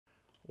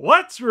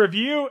Let's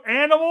review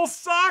Animal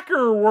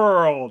Soccer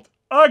World!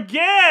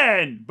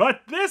 Again!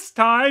 But this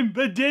time,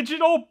 the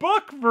digital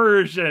book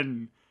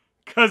version!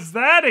 'Cause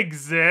that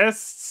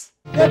exists!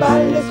 Der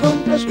Ball ist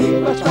rund, das Spiel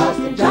macht Spaß,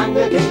 im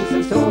Jungle ging's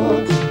ins Tor.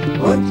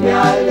 Und wir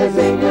alle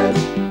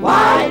singen,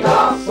 White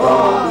Dogs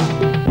War!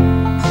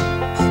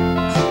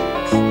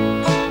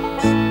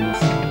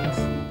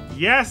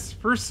 Yes,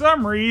 for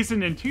some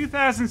reason in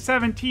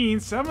 2017,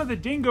 some of the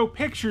Dingo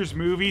Pictures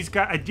movies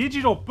got a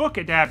digital book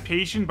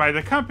adaptation by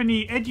the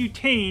company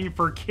Edutain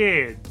for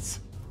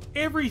Kids.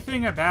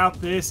 Everything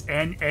about this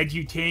and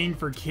Edutain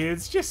for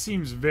Kids just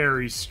seems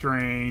very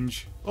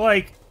strange.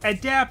 Like,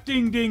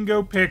 adapting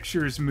Dingo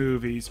Pictures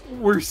movies.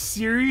 We're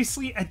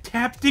seriously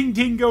adapting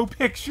Dingo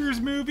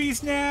Pictures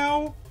movies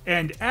now?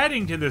 And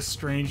adding to this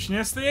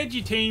strangeness, the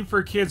Edutain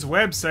for Kids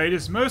website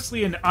is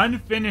mostly an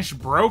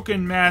unfinished,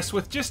 broken mess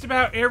with just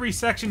about every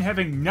section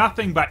having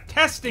nothing but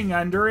testing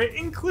under it,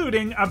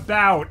 including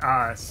About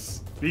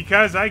Us.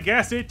 Because I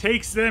guess it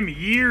takes them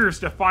years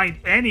to find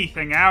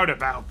anything out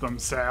about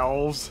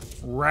themselves.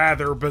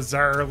 Rather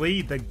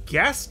bizarrely, the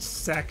guest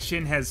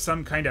section has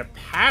some kind of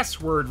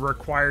password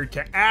required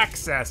to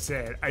access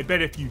it. I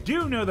bet if you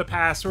do know the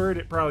password,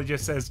 it probably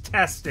just says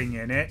testing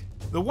in it.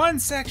 The one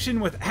section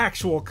with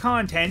actual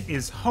content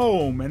is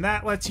Home, and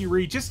that lets you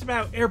read just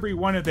about every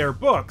one of their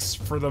books,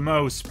 for the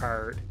most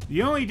part.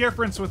 The only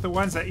difference with the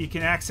ones that you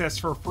can access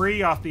for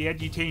free off the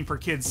Edutain for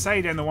Kids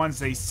site and the ones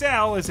they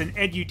sell is an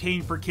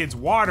Edutain for Kids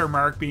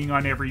watermark being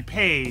on every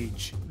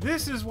page.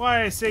 This is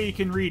why I say you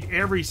can read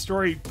every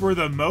story for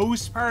the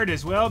most part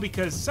as well,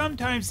 because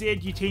sometimes the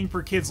Edutain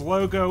for Kids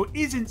logo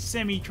isn't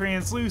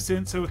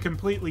semi-translucent, so it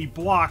completely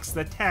blocks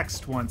the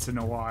text once in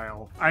a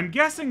while. I'm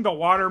guessing the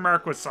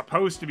watermark was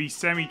supposed to be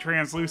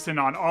semi-translucent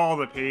on all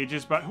the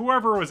pages, but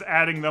whoever was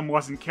adding them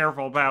wasn't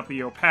careful about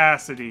the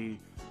opacity.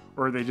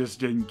 Or they just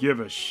didn't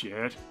give a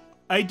shit.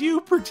 I do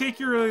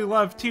particularly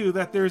love, too,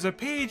 that there's a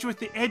page with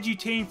the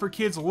Edutain for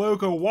Kids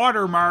logo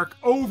watermark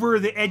over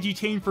the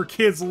Edutain for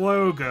Kids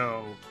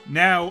logo.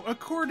 Now,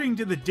 according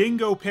to the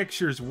Dingo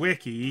Pictures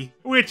wiki,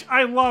 which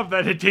I love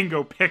that a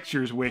Dingo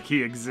Pictures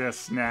wiki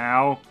exists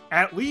now,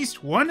 at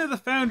least one of the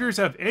founders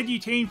of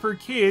Edutain for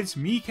Kids,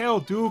 Michael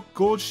Duke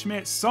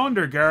Goldschmidt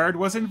Sondergaard,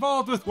 was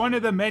involved with one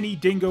of the many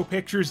Dingo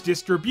Pictures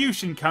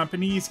distribution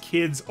companies,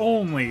 Kids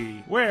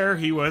Only, where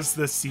he was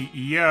the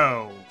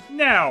CEO.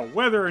 Now,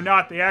 whether or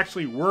not they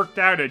actually worked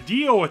out a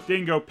deal with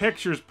Dingo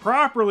Pictures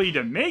properly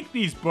to make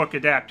these book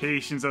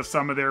adaptations of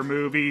some of their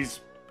movies,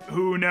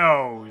 who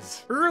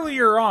knows?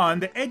 Earlier on,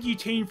 the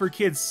Edutain for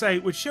Kids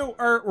site would show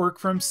artwork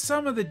from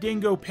some of the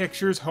Dingo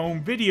Pictures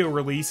home video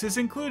releases,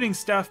 including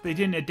stuff they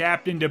didn't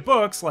adapt into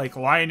books like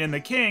Lion and the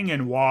King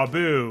and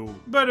Waboo.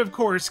 But of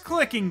course,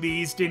 clicking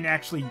these didn't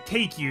actually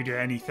take you to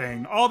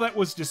anything. All that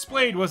was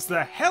displayed was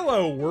the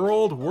Hello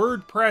World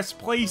WordPress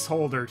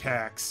placeholder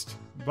text.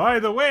 By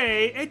the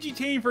way,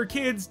 Edutain for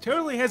Kids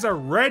totally has a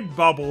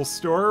Redbubble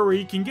store where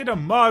you can get a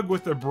mug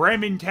with the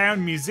Bremen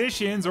Town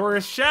Musicians or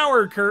a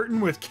shower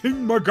curtain with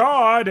King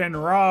Magod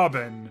and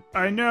Robin.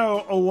 I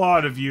know a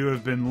lot of you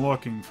have been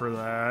looking for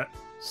that.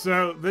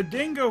 So, the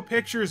Dingo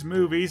Pictures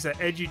movies that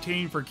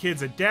Edutain for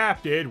Kids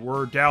adapted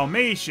were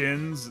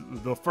Dalmatians,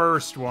 the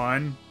first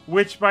one,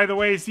 which by the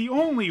way is the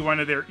only one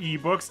of their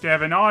ebooks to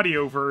have an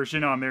audio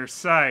version on their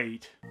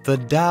site. The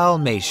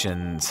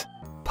Dalmatians.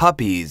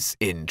 Puppies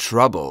in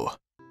trouble.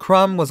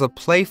 Crumb was a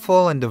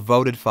playful and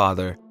devoted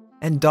father,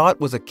 and Dot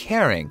was a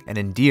caring and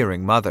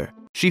endearing mother.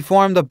 She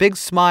formed a big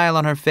smile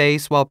on her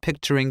face while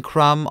picturing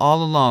Crumb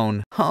all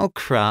alone. Oh,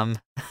 Crumb.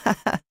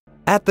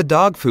 At the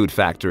dog food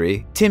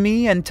factory,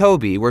 Timmy and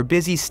Toby were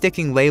busy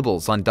sticking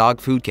labels on dog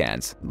food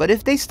cans, but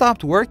if they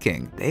stopped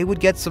working, they would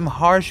get some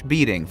harsh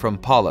beating from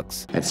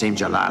Pollux. It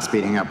seems your last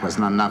beating up was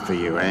not enough for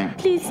you, eh?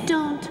 Please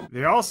don't.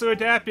 They also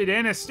adapted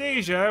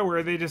Anastasia,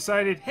 where they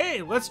decided,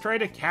 hey, let's try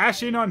to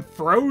cash in on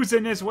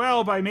Frozen as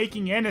well by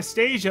making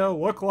Anastasia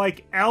look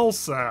like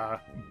Elsa.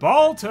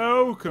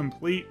 Balto,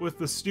 complete with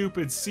the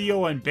stupid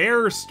seal and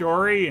bear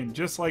story, and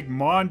just like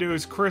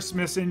Mondo's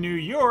Christmas in New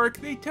York,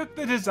 they took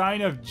the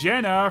design of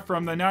Jenna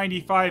from the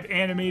 '95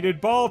 animated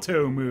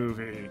Balto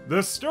movie.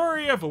 The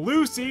story of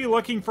Lucy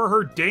looking for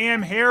her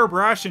damn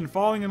hairbrush and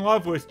falling in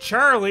love with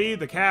Charlie,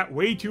 the cat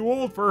way too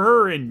old for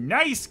her in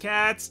Nice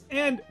Cats,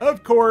 and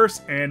of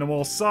course,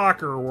 Animal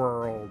Soccer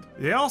World.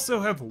 They also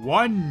have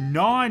one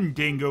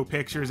non-Dingo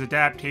Pictures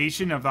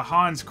adaptation of the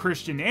Hans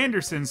Christian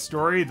Andersen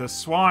story, The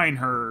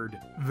Swineherd.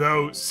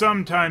 Though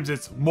sometimes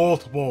it's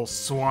multiple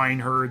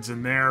swineherds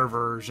in their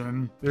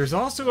version. There's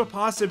also a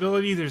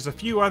possibility there's a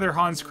few other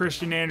Hans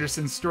Christian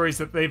Andersen stories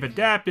that they've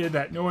adapted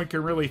that no one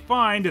can really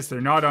find as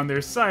they're not on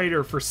their site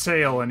or for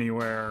sale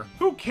anywhere.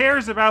 Who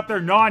cares about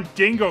their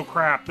non-Dingo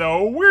crap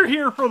though? We're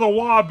here for the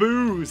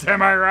Waboos,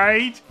 am I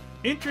right?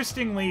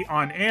 Interestingly,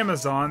 on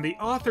Amazon, the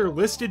author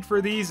listed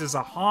for these is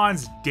a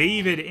Hans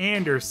David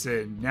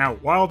Andersen. Now,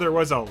 while there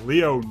was a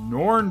Leo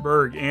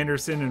Nornberg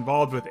Andersen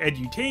involved with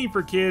Edutain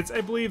for Kids, I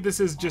believe this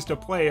is just a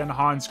play on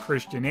Hans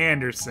Christian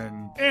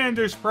Andersen. And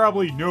there's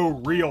probably no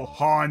real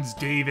Hans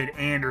David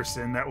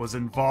Andersen that was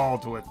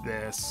involved with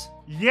this.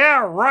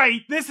 Yeah,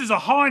 right. This is a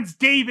Hans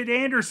David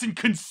Andersen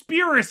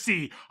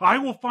conspiracy. I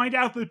will find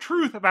out the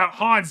truth about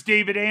Hans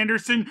David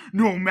Andersen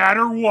no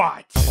matter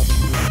what.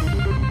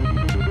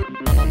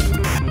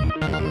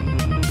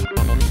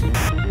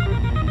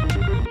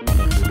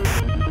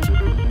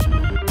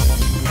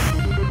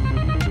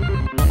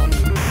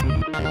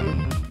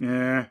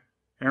 Yeah,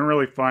 I didn't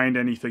really find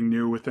anything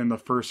new within the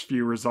first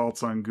few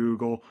results on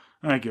Google.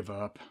 I give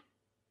up.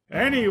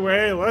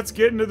 Anyway, let's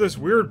get into this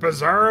weird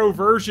bizarro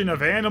version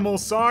of Animal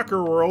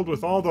Soccer World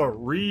with all the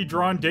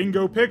redrawn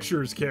Dingo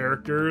Pictures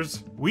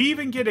characters. We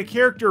even get a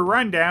character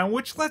rundown,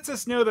 which lets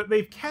us know that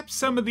they've kept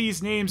some of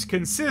these names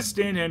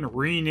consistent and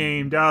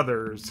renamed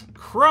others.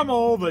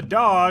 Crummel the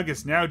dog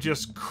is now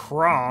just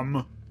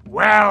Crumb.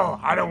 Well,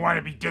 I don't want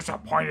to be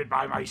disappointed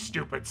by my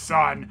stupid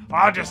son.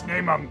 I'll just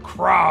name him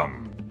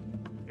Crumb.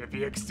 If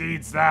he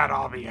exceeds that,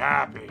 I'll be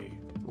happy.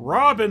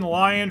 Robin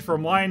Lion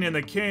from Lion and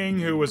the King,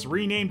 who was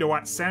renamed to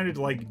what sounded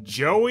like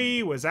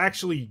Joey, was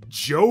actually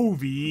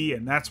Jovi,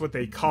 and that's what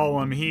they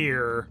call him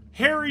here.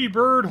 Harry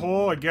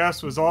Birdhole, I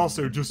guess, was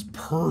also just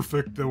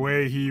perfect the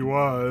way he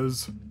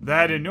was.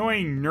 That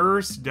annoying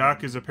nurse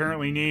duck is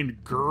apparently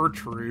named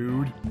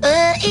Gertrude.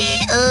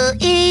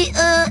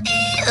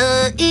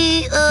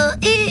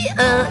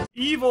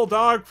 Evil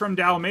Dog from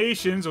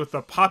Dalmatians with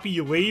the Puppy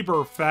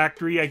Labor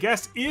Factory, I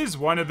guess, is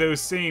one of those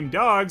same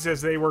dogs,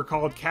 as they were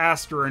called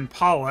Castor and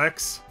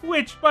Pollux.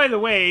 Which, by the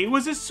way,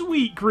 was a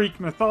sweet Greek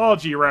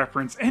mythology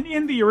reference, and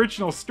in the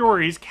original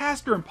stories,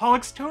 Castor and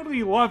Pollux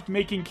totally loved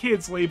making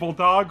kids label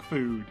dog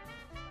food.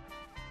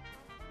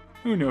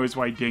 Who knows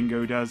why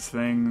Dingo does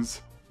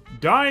things?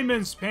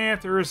 Diamond's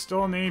Panther is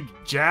still named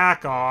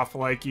Jack Off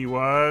like he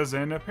was,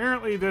 and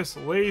apparently this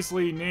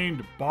lazily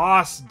named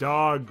boss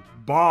dog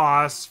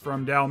Boss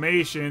from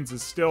Dalmatians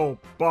is still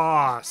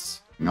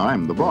Boss.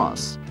 I'm the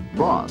boss.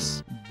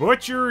 Boss.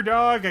 Butcher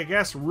Dog, I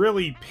guess,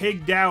 really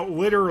pigged out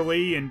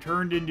literally and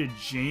turned into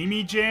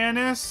Jamie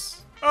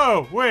Janice?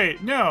 Oh,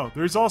 wait, no,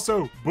 there's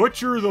also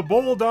Butcher the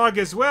Bulldog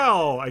as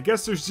well. I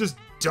guess there's just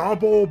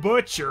double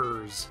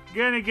butchers.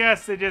 Gonna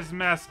guess they just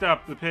messed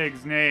up the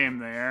pig's name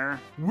there.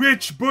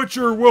 Which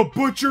butcher will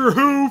butcher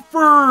who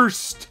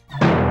first?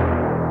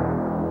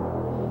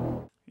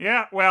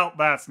 Yeah, well,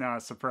 that's not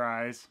a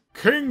surprise.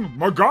 King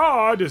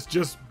Magod is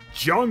just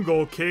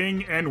Jungle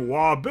King, and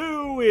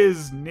Waboo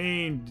is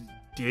named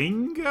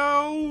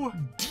Dingo?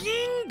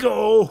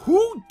 Dingo?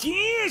 Who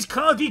dares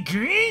call the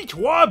great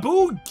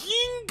Waboo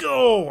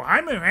Dingo?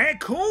 I'm a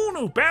raccoon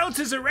who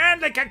bounces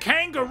around like a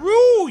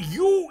kangaroo,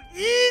 you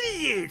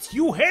idiots!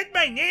 You had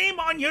my name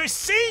on your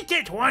site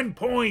at one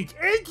point!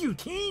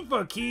 Educating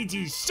for kids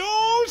is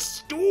so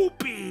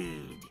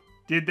stupid!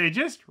 Did they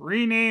just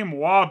rename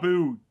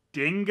Waboo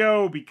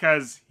Dingo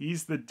because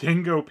he's the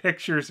Dingo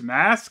Pictures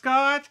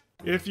mascot?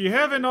 If you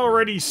haven't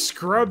already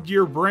scrubbed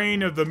your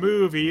brain of the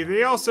movie,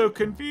 they also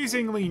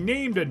confusingly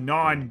named a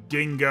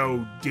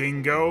non-dingo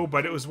Dingo,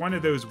 but it was one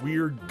of those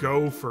weird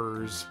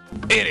gophers.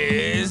 It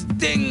is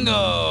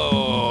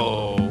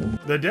Dingo!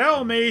 The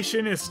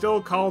Dalmatian is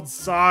still called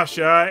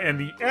Sasha, and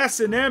the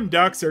S&M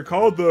ducks are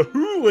called the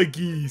Hula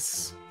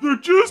Geese. They're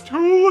just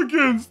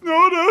hooligans,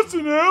 not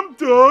S&M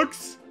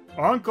ducks!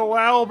 Uncle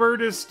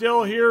Albert is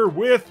still here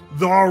with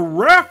the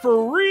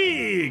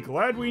referee!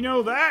 Glad we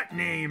know that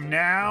name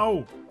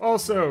now.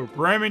 Also,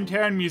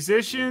 Brementown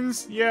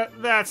musicians? Yeah,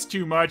 that's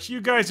too much. You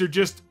guys are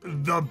just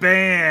the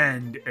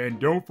band. And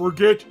don't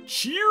forget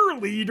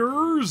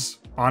cheerleaders!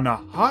 On a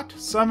hot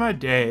summer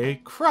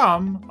day,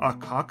 Crumb, a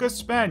cocker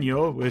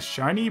spaniel with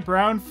shiny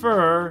brown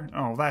fur,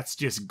 oh, that's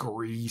just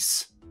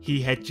grease.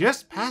 He had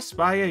just passed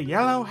by a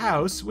yellow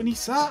house when he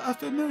saw a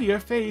familiar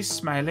face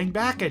smiling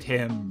back at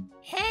him.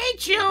 Hey,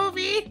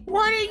 Jovi,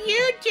 what are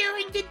you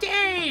doing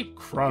today?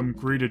 Crumb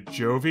greeted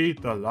Jovi,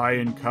 the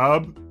lion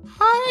cub.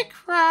 Hi,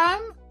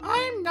 Crumb.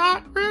 I'm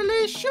not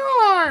really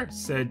sure,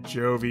 said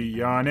Jovi,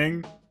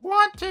 yawning.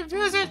 Want to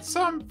visit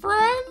some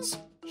friends?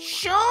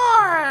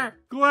 Sure!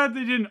 Glad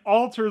they didn't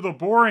alter the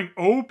boring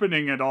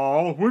opening at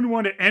all. Wouldn't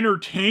want to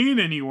entertain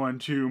anyone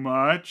too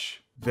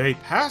much. They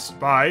passed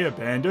by a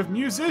band of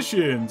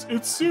musicians.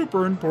 It's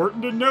super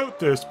important to note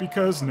this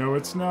because no,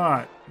 it's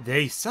not.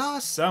 They saw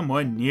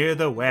someone near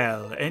the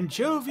well, and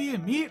Jovi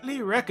immediately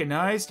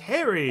recognized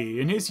Harry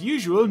in his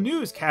usual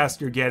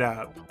newscaster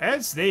getup.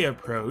 As they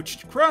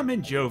approached, Crumb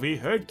and Jovi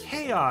heard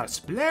chaos,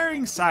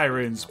 blaring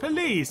sirens,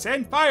 police,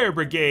 and fire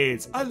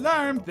brigades.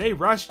 Alarmed, they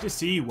rushed to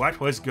see what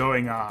was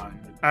going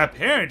on.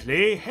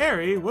 Apparently,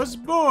 Harry was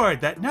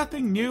bored that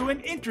nothing new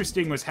and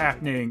interesting was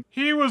happening.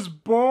 He was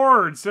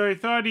bored, so he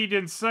thought he'd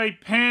incite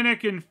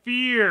panic and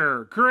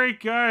fear.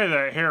 Great guy,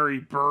 that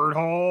Harry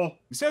Birdhole.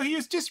 So he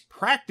was just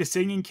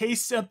practicing in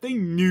case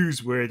something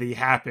newsworthy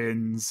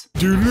happens.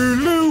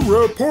 Doodaloo,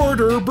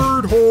 reporter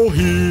Birdhole,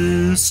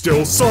 he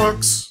still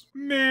sucks.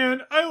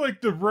 Man, I like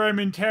the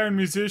Brementown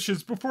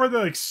musicians before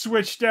they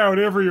switched out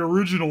every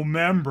original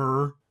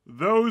member.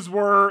 Those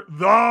were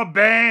the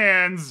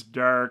band's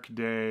dark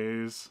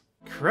days.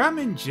 Crumb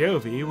and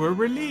Jovi were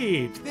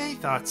relieved. They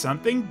thought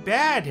something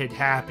bad had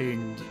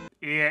happened.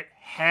 It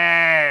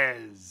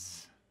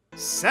has.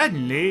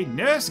 Suddenly,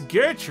 Nurse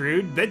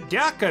Gertrude the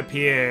duck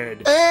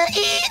appeared.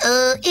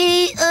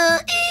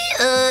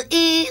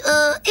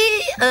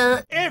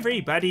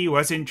 Everybody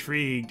was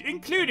intrigued,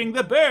 including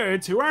the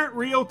birds who aren't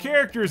real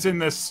characters in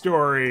this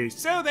story,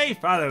 so they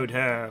followed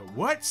her.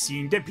 What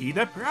seemed to be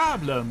the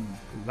problem?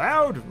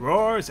 Loud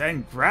roars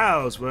and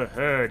growls were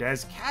heard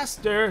as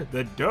Castor,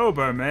 the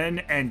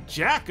Doberman, and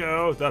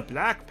Jacko, the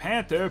Black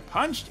Panther,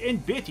 punched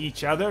and bit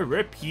each other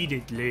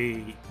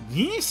repeatedly.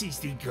 This is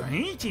the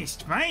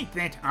greatest fight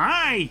that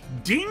I,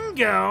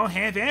 Dingo,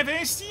 have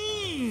ever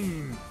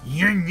seen.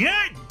 You're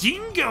not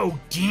Dingo,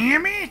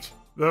 damn it!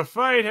 The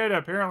fight had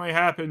apparently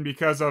happened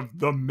because of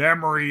the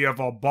memory of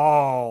a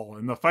ball,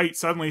 and the fight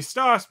suddenly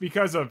stops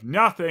because of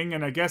nothing,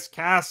 and I guess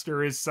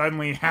Castor is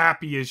suddenly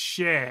happy as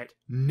shit.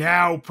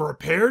 Now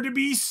prepare to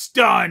be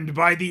stunned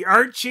by the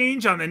art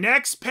change on the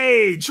next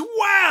page.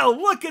 Wow,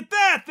 look at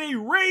that! They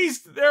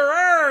raised their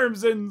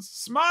arms and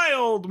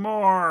smiled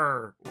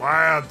more.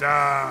 Wild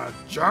Dog,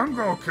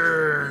 Jungle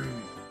King.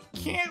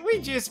 Can't we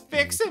just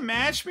fix a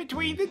match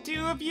between the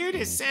two of you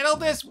to settle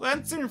this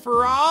once and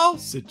for all?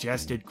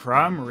 Suggested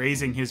Crumb,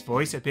 raising his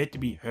voice a bit to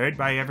be heard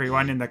by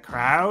everyone in the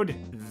crowd.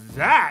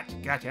 That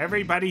got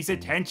everybody's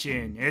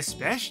attention,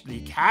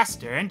 especially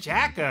Castor and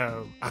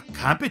Jacko. A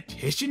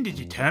competition to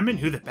determine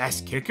who the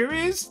best kicker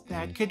is?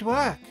 That could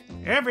work.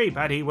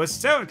 Everybody was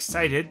so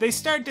excited they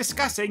started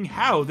discussing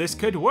how this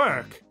could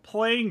work.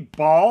 Playing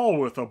ball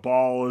with a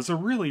ball is a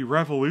really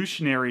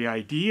revolutionary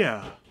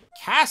idea.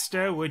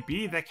 Castor would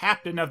be the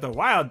captain of the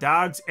Wild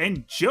Dogs,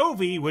 and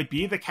Jovi would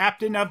be the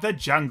captain of the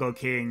Jungle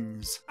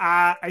Kings.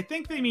 I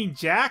think they mean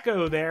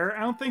Jacko there. I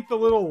don't think the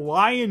little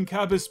lion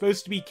cub is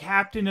supposed to be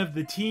captain of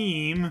the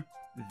team.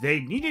 They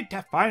needed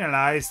to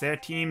finalize their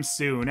team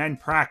soon and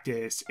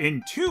practice.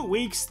 In 2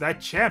 weeks, the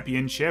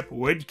championship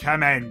would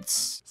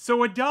commence.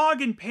 So a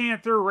dog and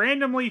panther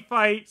randomly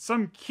fight,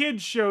 some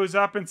kid shows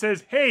up and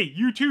says, hey,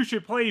 you two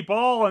should play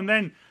ball, and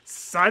then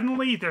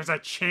suddenly there's a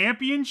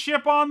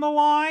championship on the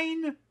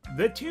line?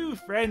 The two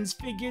friends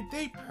figured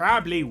they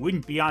probably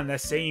wouldn't be on the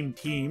same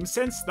team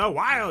since the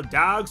Wild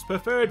Dogs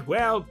preferred,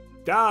 well,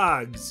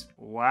 dogs.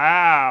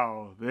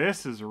 Wow,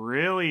 this is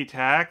really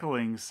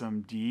tackling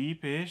some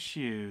deep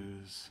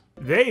issues.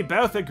 They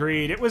both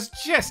agreed it was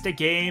just a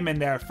game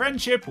and their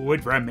friendship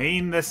would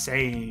remain the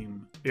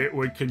same. It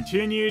would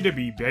continue to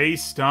be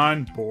based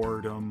on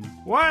boredom.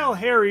 While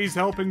Harry's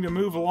helping to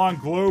move along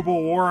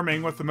global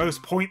warming with the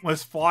most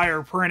pointless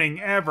flyer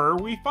printing ever,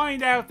 we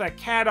find out that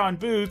Cat on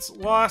Boots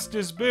lost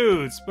his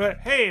boots, but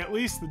hey, at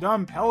least the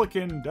dumb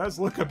pelican does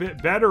look a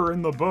bit better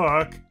in the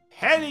book.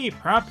 Harry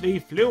promptly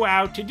flew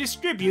out to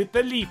distribute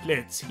the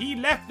leaflets. He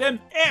left them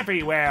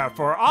everywhere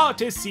for all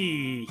to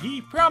see. He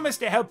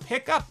promised to help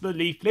pick up the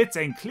leaflets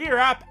and clear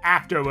up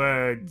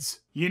afterwards.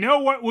 You know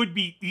what would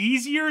be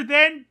easier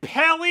then,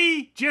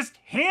 Pelly? Just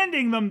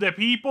handing them to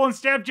people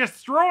instead of just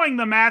throwing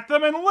them at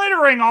them and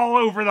littering all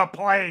over the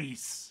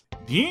place.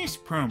 This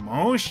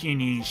promotion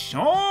is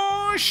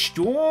so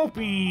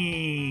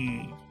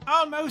stupid.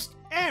 Almost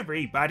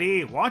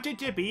everybody wanted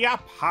to be a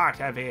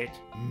part of it.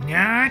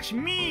 Not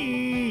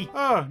me!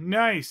 Oh,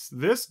 nice.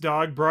 This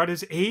dog brought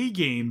his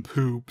A-game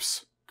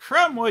poops.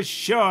 Crumb was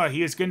sure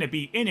he was going to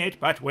be in it,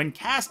 but when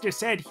Castor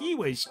said he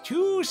was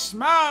too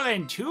small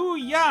and too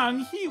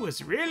young, he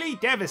was really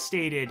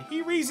devastated.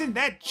 He reasoned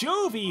that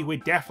Jovi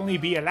would definitely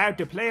be allowed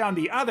to play on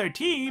the other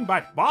team,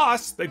 but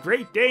Boss, the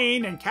Great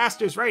Dane, and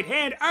Castor's right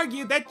hand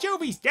argued that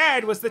Jovi's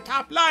dad was the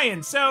top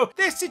lion, so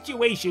their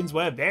situations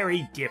were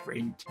very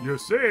different. You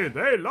see,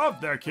 they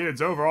love their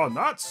kids over on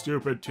that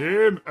stupid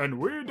team, and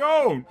we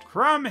don't.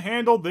 Crumb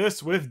handled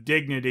this with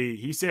dignity.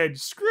 He said,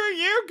 screw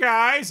you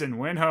guys, and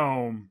went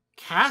home.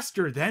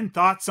 Castor then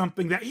thought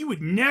something that he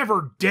would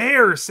never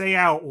dare say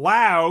out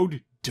loud.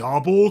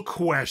 Double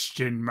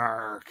question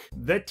mark.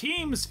 The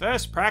team's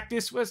first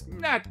practice was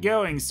not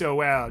going so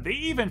well. They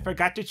even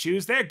forgot to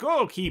choose their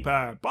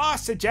goalkeeper.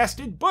 Boss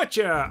suggested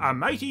Butcher, a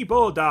mighty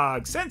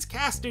bulldog. Since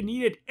Castor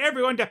needed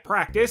everyone to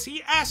practice,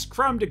 he asked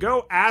Crumb to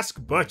go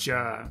ask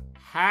Butcher.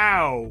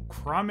 How?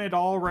 Crumb had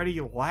already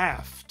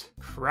left.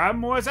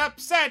 Crumb was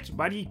upset,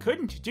 but he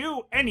couldn't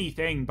do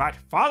anything but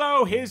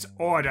follow his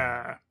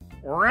order.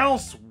 Or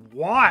else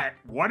what?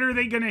 What are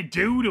they gonna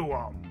do to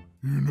him?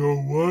 You know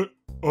what?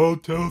 I'll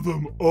tell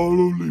them I'll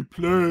only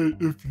play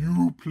if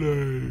you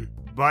play.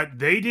 But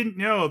they didn't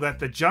know that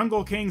the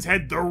Jungle Kings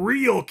had the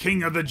real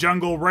king of the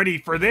jungle ready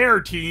for their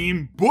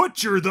team,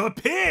 Butcher the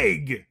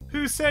Pig!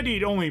 Who said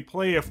he'd only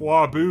play if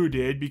Waboo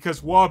did,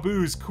 because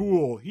Waboo's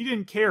cool. He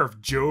didn't care if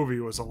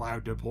Jovi was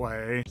allowed to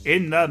play.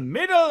 In the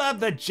middle of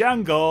the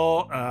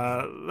jungle,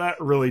 that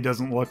really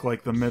doesn't look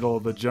like the middle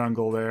of the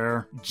jungle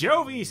there.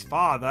 Jovi's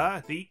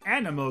father, the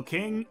Animal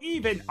King,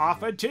 even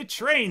offered to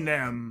train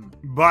them.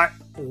 But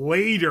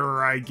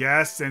later, I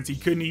guess, since he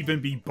couldn't even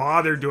be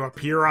bothered to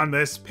appear on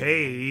this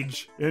page.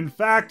 much. In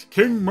fact,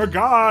 King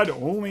Magog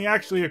only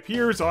actually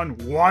appears on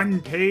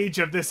one page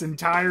of this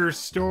entire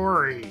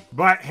story.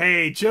 But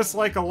hey, just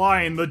like a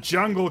lion, the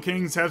Jungle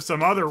Kings have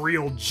some other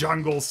real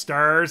jungle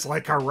stars,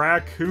 like a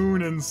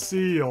raccoon and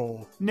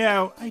seal.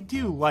 Now, I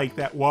do like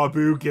that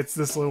Wabu gets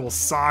this little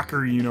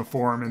soccer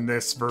uniform in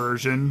this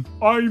version.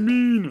 I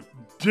mean,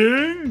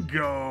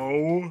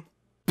 Dingo.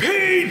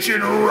 Page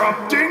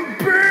interrupting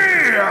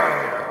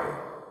bear!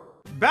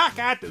 Back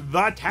at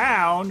the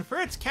town,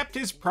 Fritz kept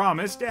his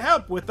promise to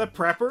help with the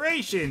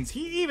preparations.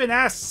 He even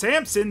asked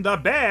Samson the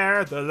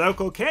bear, the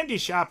local candy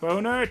shop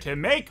owner, to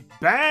make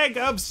bag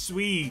of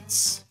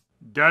sweets.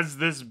 Does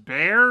this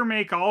bear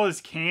make all his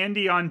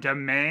candy on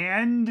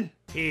demand?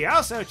 He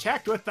also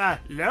checked with the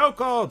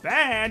local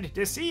band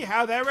to see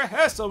how their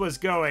rehearsal was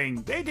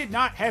going. They did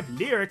not have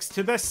lyrics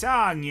to the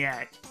song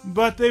yet.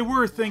 But they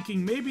were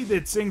thinking maybe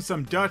they'd sing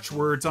some Dutch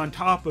words on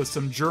top of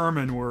some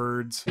German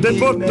words.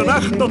 Anyway,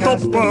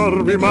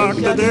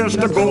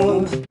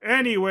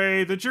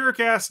 the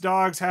jerk-ass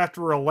dogs have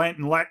to relent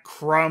and let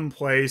Crumb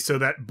play so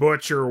that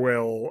Butcher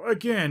will.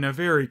 Again, a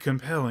very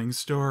compelling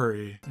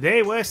story.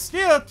 They were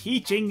still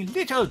teaching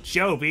little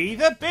Jovi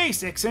the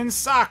basics in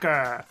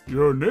soccer.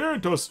 You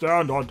need to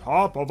stand on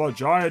top of a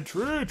giant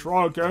tree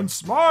trunk and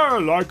smile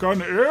like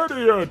an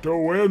idiot to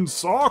win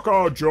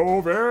soccer,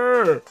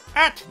 Jovi.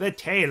 At the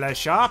tailor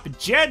shop,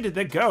 Jed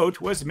the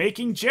goat was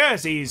making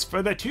jerseys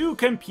for the two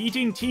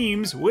competing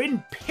teams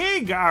when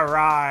Pig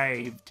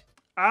arrived.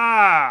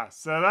 Ah,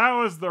 so that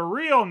was the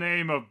real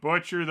name of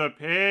Butcher the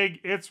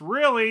Pig. It's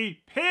really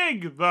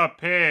Pig the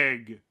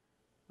Pig.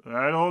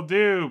 That'll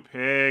do,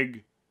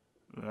 Pig.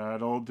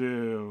 That'll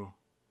do.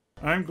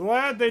 I'm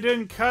glad they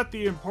didn't cut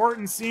the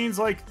important scenes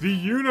like the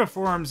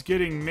uniforms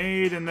getting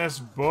made in this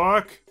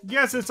book.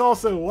 Guess it's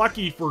also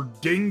lucky for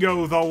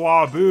Dingo the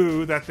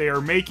Wabu that they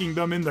are making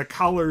them in the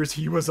colors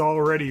he was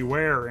already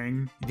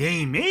wearing.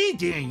 They made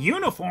their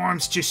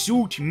uniforms to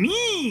suit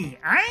me.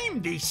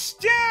 I'm the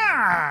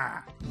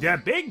star.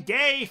 The big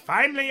day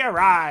finally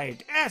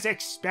arrived. As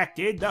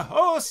expected, the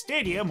whole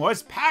stadium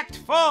was packed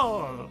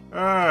full.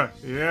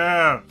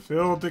 Yeah,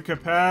 filled to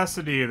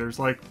capacity. There's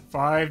like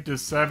 5 to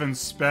 7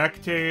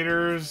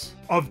 spectators.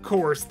 Of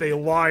course, they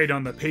lied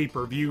on the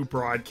pay-per-view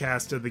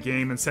broadcast of the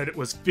game and said it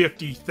was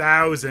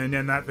 50,000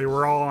 and that they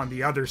were all on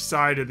the other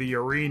side of the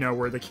arena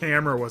where the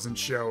camera wasn't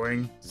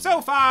showing.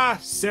 So far,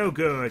 so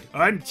good.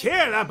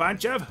 Until a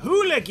bunch of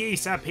hula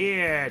geese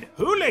appeared.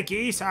 Hula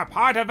geese are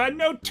part of a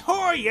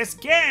notorious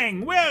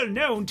gang well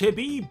known to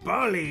be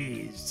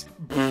bullies.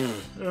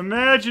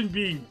 Imagine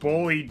being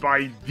bullied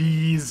by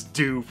these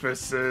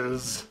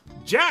doofuses.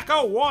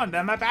 Jacko warned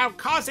them about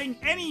causing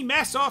any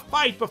mess or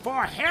fight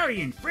before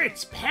Harry and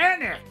Fritz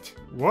panicked.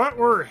 What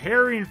were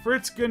Harry and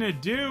Fritz gonna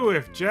do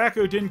if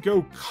Jacko didn't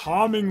go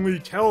calmingly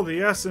tell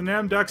the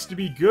S&M ducks to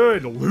be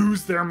good,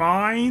 lose their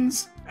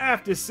minds? I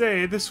have to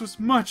say, this was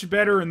much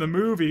better in the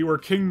movie where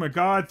King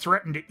Magog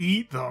threatened to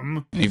eat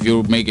them. If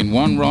you're making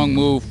one wrong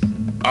move,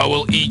 I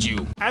will eat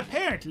you.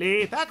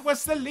 Apparently, that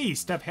was the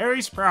least of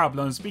Harry's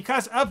problems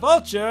because a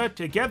vulture,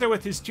 together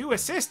with his 2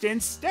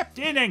 assistants, stepped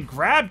in and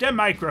grabbed a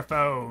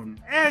microphone.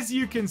 As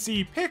you can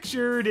see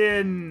pictured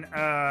in,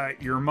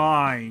 your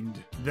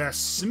mind. The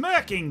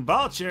smirking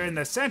vulture in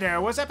the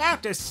center was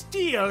about to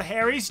steal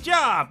Harry's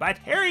job, but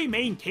Harry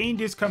maintained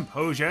his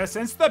composure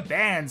since the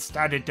band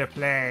started to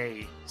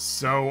play.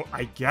 So,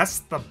 I guess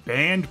the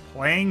band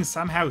playing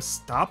somehow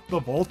stopped the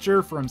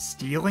vulture from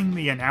stealing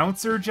the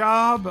announcer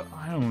job?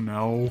 I don't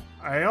know.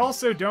 I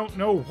also don't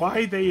know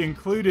why they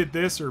included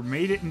this or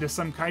made it into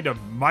some kind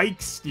of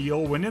mic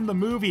steal when in the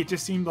movie it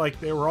just seemed like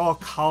they were all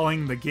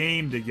calling the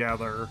game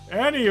together.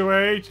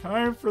 Anyway,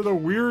 time for the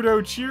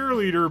weirdo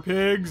cheerleader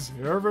pigs,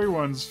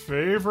 everyone's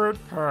favorite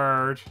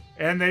part.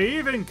 And they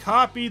even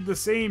copied the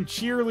same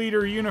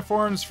cheerleader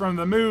uniforms from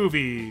the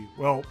movie.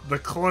 Well, the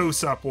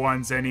close-up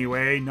ones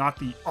anyway, not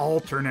the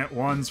alternate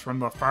ones from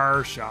the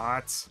far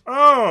shots.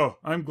 Oh,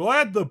 I'm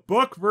glad the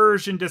book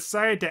version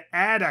decided to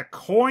add a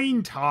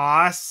coin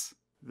toss.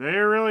 They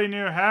really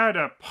knew how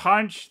to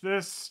punch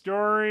this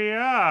story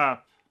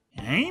up.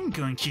 I'm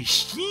going to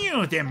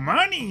steal the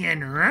money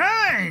and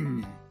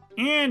run.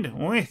 And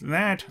with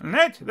that,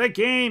 let the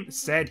game,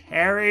 said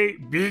Harry,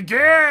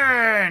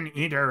 begin,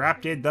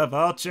 interrupted the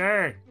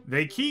vulture.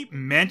 They keep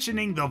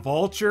mentioning the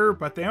vulture,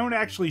 but they don't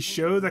actually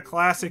show the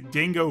classic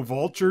Dingo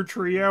Vulture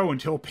trio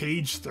until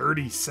page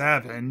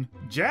 37.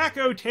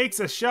 Jacko takes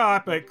a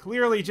shot, but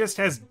clearly just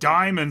has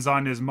diamonds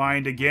on his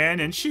mind again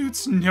and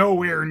shoots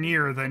nowhere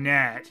near the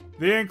net.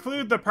 They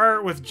include the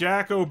part with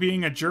Jacko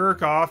being a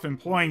jerk-off,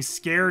 employing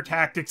scare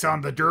tactics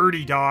on the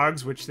dirty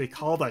dogs, which they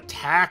called a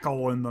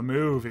tackle in the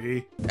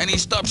movie. And he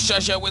stops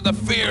Shasha with a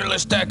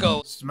fearless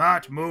tackle.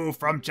 Smart move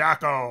from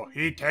Jacko.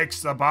 He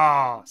takes the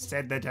ball,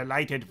 said the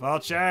delighted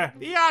vulture.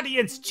 The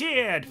audience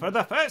cheered for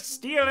the first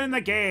steal in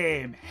the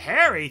game.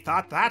 Harry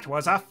thought that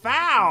was a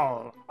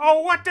foul.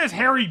 Oh, what does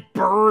Harry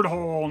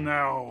Birdhole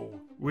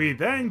know? We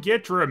then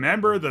get to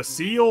remember the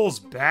Seal's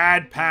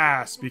bad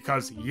pass,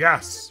 because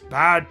yes,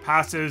 bad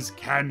passes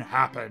can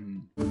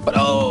happen. But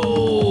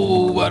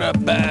oh, what a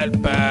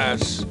bad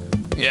pass.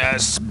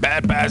 Yes,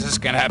 bad passes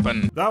can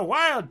happen. The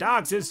Wild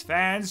Dogs'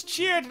 fans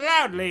cheered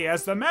loudly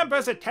as the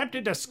members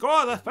attempted to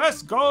score the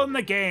first goal in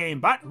the game,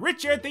 but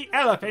Richard the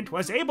Elephant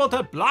was able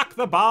to block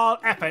the ball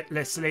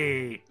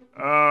effortlessly.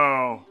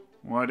 Oh,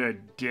 what a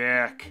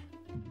dick.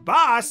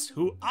 Boss,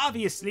 who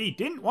obviously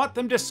didn't want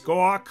them to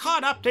score,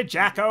 caught up to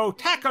Jacko,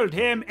 tackled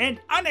him, and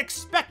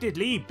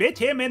unexpectedly bit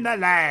him in the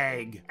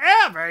leg.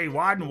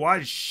 Everyone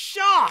was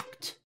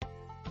shocked.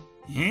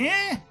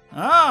 Eh?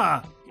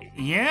 Oh,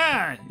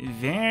 yeah,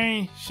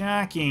 very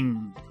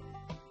shocking.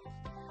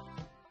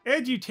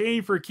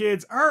 Edutainment for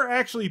kids are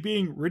actually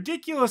being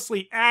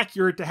ridiculously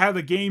accurate to how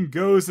the game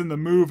goes in the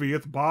movie,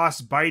 with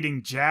Boss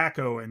biting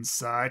Jacko and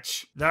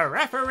such. The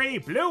referee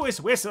blew his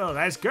whistle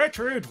as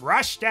Gertrude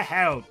rushed to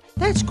help.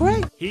 That's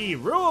great. He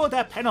ruled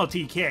a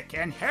penalty kick,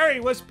 and Harry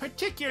was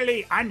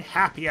particularly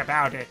unhappy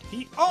about it.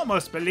 He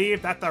almost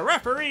believed that the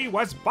referee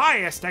was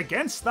biased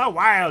against the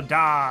Wild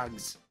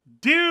Dogs.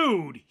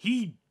 Dude,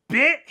 he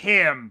bit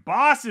him.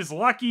 Boss is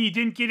lucky he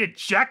didn't get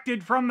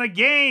ejected from the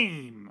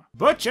game.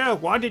 Butcher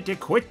wanted to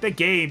quit the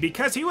game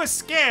because he was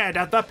scared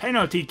of the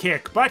penalty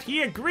kick, but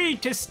he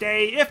agreed to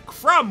stay if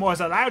Crumb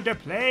was allowed to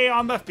play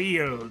on the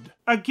field.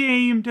 A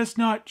game does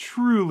not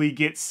truly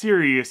get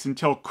serious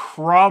until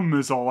Crumb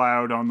is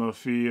allowed on the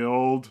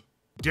field.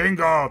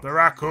 Dingo, the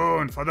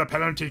raccoon, for the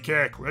penalty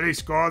kick. Will he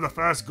score the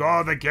first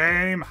goal of the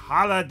game?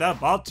 Hollered the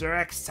vulture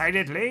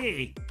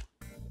excitedly.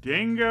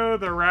 Dingo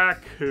the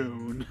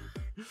raccoon.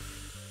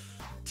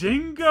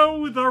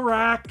 Dingo the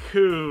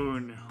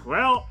raccoon.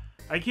 Well,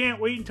 I can't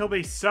wait until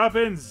they sub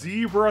in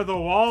Zebra the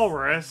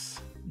walrus.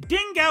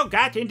 Dingo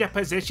got into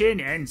position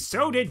and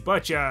so did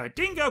Butcher.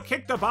 Dingo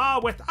kicked the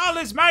ball with all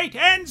his might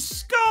and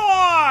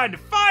scored!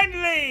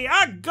 Finally,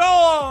 a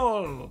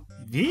goal!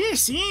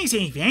 This is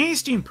a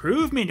vast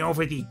improvement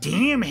over the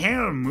damn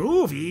hell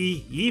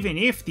movie, even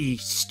if the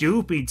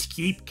stupids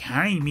keep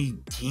calling me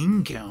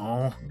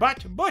Dingo.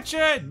 But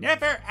Butcher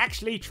never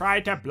actually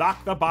tried to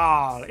block the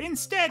ball.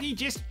 Instead, he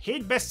just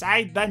hid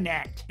beside the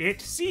net. It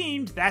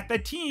seemed that the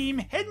team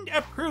hadn't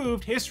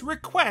approved his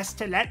request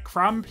to let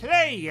Crumb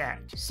play yet.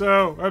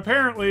 So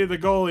apparently the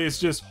goalie is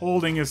just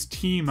holding his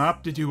team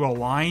up to do a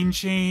line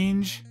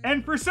change.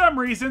 And for some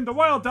reason, the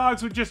Wild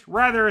Dogs would just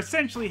rather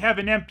essentially have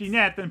an empty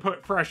net than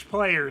put fresh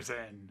players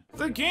in.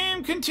 The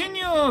game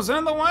continues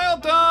and the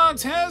Wild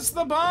Dogs has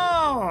the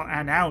ball,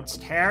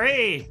 announced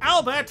Harry.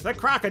 Albert the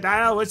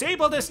crocodile was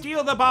able to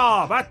steal the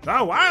ball, but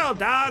the Wild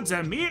Dogs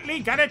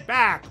immediately got it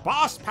back.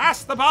 Boss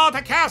passed the ball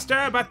to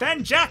Castor, but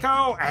then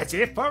Jacko, as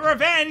if for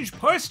revenge,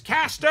 pushed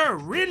Castor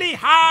really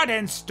hard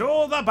and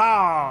stole the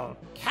ball.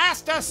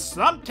 Castor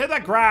slumped to the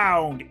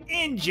ground,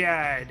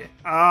 injured.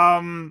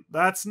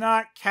 That's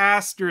not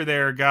Castor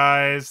there,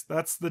 guys.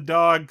 That's the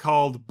dog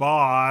called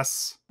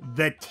Boss.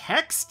 The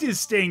text is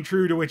staying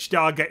true to which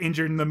dog got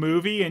injured in the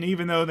movie, and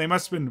even though they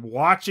must have been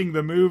watching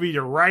the movie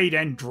to write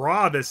and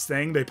draw this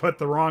thing, they put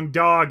the wrong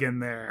dog in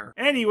there.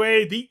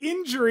 Anyway, the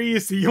injury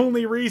is the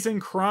only reason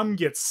Crumb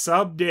gets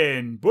subbed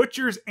in.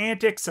 Butcher's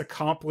antics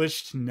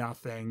accomplished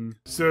nothing.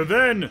 So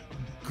then,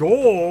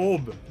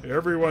 Golb,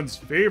 everyone's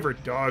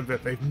favorite dog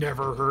that they've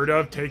never heard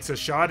of, takes a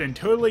shot and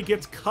totally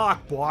gets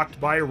cock-blocked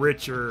by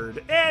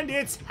Richard. And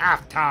it's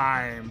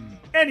halftime.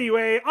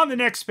 Anyway, on the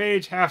next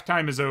page,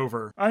 halftime is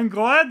over. I'm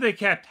glad they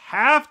kept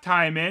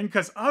halftime in,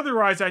 because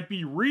otherwise I'd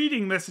be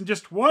reading this and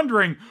just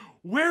wondering,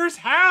 where's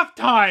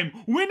halftime?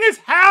 When is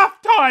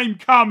halftime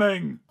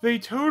coming? They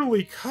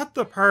totally cut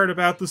the part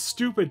about the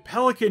stupid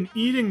pelican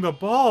eating the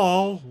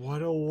ball.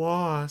 What a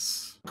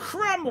loss.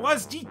 Crumb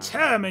was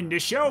determined to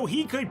show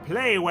he could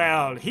play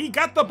well. He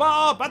got the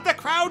ball, but the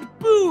crowd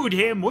booed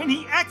him when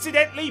he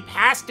accidentally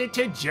passed it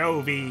to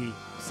Jovi.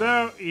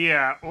 So,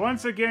 yeah,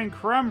 once again,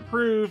 Crumb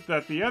proved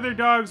that the other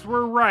dogs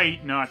were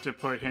right not to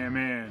put him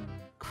in.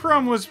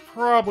 Crumb was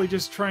probably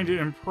just trying to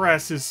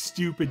impress his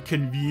stupid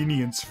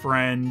convenience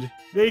friend.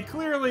 They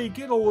clearly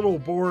get a little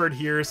bored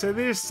here, so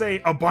they just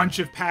say a bunch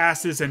of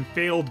passes and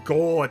failed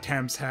goal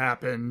attempts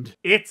happened.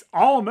 It's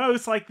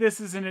almost like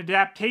this is an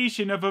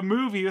adaptation of a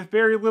movie with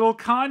very little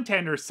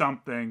content or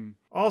something.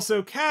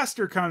 Also,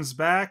 Castor comes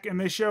back, and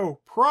they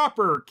show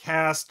proper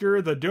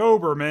Castor, the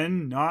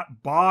Doberman,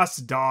 not boss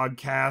dog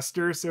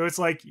Castor, so it's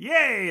like,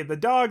 yay, the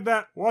dog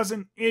that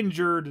wasn't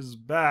injured is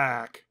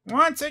back.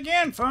 Once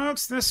again,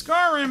 folks, the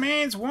score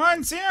remains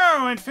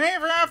 1-0 in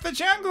favor of the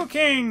Jungle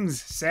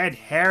Kings, said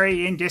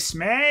Harry in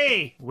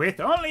dismay. With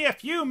only a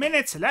few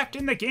minutes left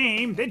in the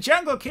game, the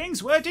Jungle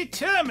Kings were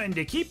determined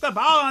to keep the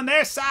ball on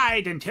their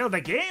side until the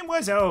game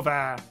was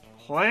over.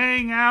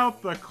 Playing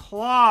out the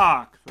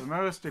clock, the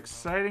most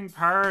exciting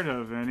part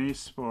of any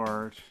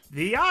sport.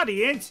 The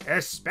audience,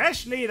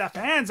 especially the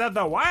fans of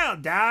the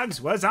Wild Dogs,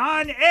 was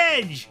on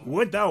edge.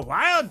 Would the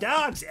Wild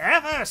Dogs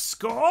ever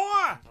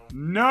score?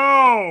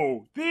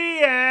 No! The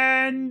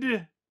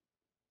end!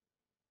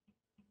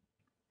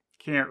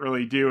 Can't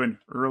really do an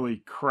early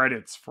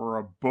credits for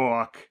a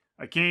book.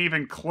 I can't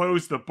even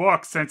close the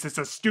book since it's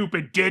a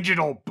stupid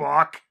digital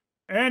book.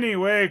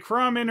 Anyway,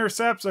 Crumb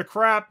intercepts a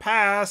crap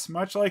pass,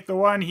 much like the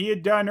one he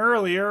had done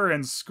earlier,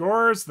 and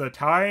scores the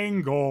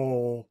tying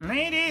goal.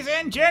 Ladies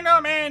and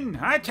gentlemen,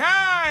 a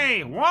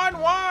tie!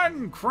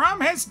 1-1!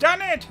 Crumb has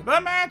done it!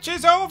 The match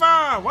is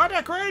over! What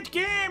a great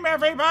game,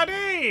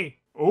 everybody!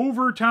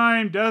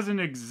 Overtime doesn't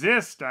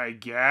exist, I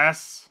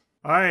guess.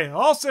 I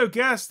also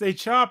guess they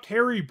chopped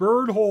Harry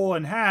Birdhole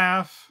in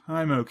half.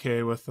 I'm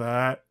okay with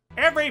that.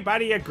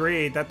 Everybody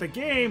agreed that the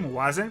game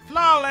wasn't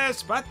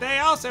flawless, but they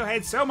also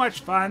had so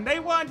much fun they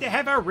wanted to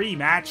have a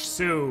rematch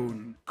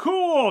soon.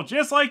 Cool!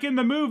 Just like in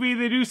the movie,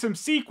 they do some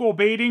sequel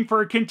baiting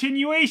for a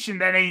continuation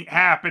that ain't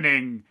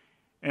happening.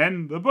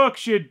 And the book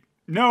should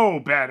know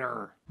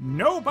better.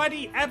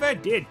 Nobody ever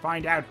did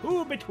find out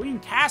who between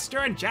Castor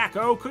and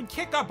Jacko could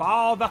kick a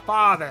ball the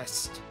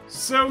farthest.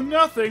 So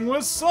nothing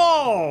was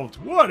solved!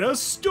 What a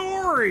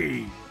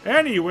story!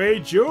 Anyway,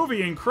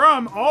 Jovi and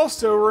Crumb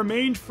also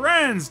remained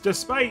friends,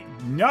 despite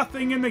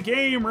nothing in the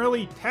game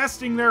really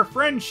testing their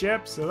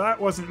friendship, so that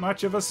wasn't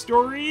much of a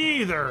story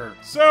either.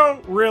 So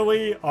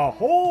really, a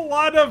whole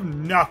lot of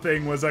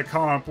nothing was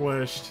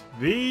accomplished.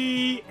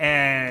 The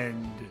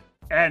end.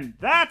 And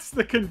that's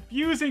the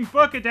confusing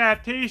book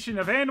adaptation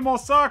of Animal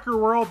Soccer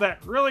World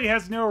that really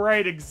has no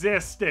right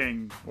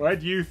existing. What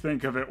do you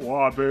think of it,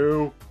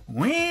 Waboo?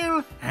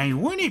 Well, I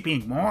would have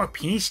been more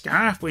pissed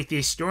off with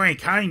this story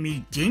calling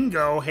me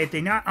Dingo had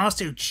they not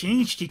also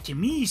changed it to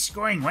me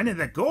scoring one of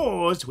the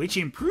goals, which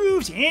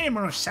improves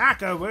Animal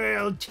Soccer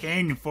World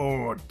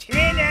tenfold.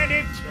 10 out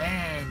of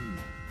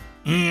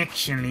 10.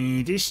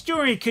 Actually, the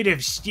story could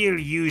have still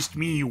used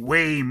me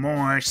way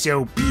more,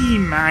 so B-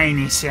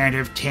 out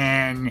of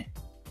 10.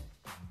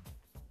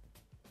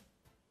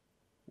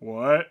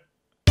 What?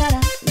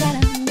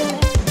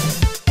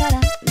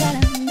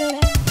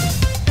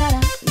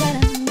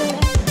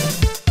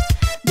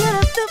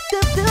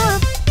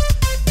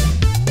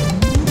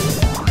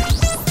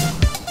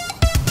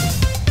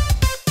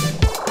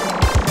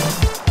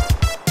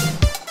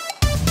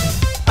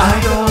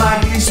 I don't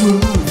like this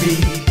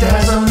movie,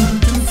 doesn't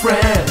look too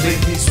friendly.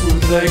 This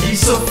bootleg is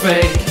so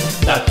fake,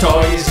 that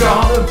toy is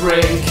gonna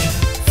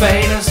break.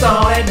 Phelous,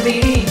 don't let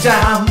me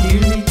down, you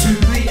need to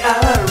be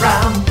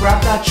around. Grab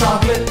that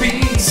chocolate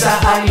pizza,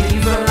 I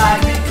even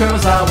like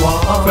because I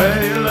want.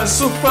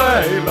 Phelous, oh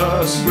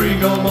Phelous,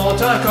 bring on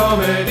mortal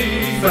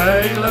comedy.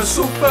 Phelous,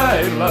 oh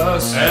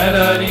Phelous, an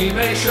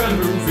animation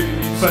movie.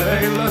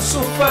 Phelous,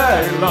 oh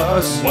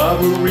Phelous,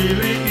 Waboo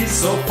really is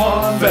so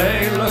fun.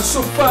 Phelous,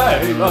 oh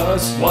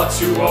Phelous, what's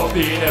your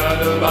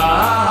opinion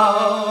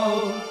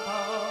about?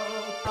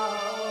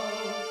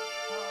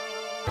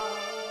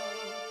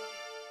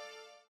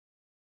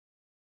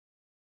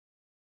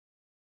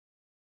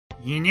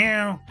 You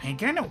know, I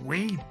got a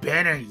way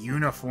better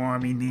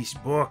uniform in this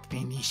book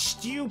than this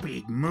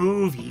stupid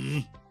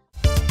movie.